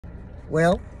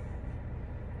Well,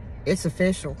 it's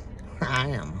official. I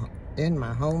am in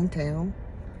my hometown.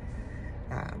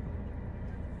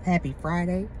 Happy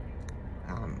Friday.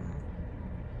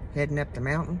 Heading up the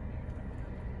mountain.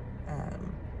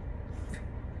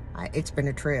 It's been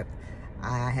a trip.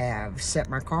 I have set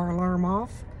my car alarm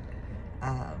off.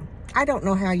 I don't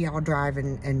know how y'all drive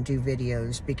and do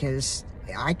videos because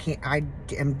I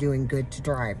am doing good to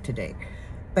drive today.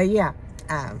 But yeah,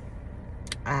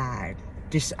 I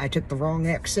took the wrong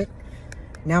exit.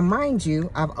 Now, mind you,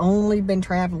 I've only been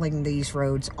traveling these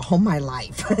roads all my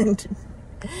life.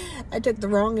 I took the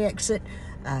wrong exit.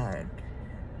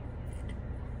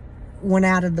 Went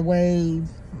out of the way,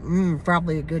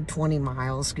 probably a good 20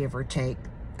 miles, give or take.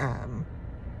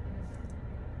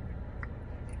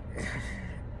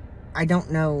 I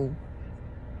don't know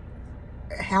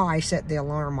how I set the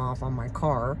alarm off on my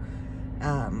car,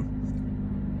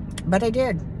 but I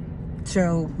did.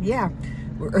 So, yeah,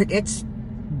 it's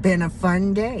been a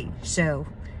fun day. So,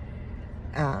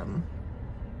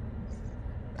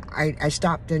 I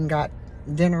stopped and got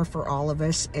dinner for all of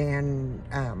us, and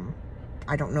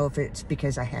I don't know if it's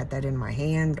because I had that in my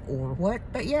hand or what,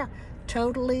 but yeah,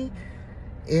 totally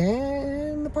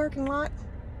in the parking lot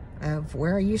of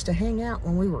where I used to hang out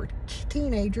when we were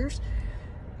teenagers.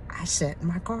 I set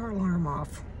my car alarm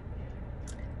off.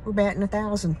 We're batting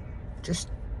 1,000. Just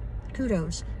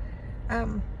kudos.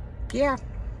 Yeah.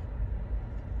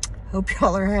 Hope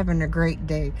y'all are having a great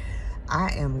day.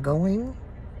 I am going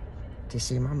to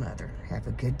see my mother. Have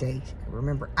a good day.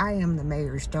 Remember, I am the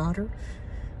mayor's daughter.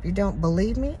 If you don't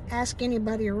believe me, ask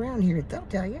anybody around here. They'll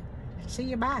tell you. See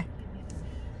you. Bye.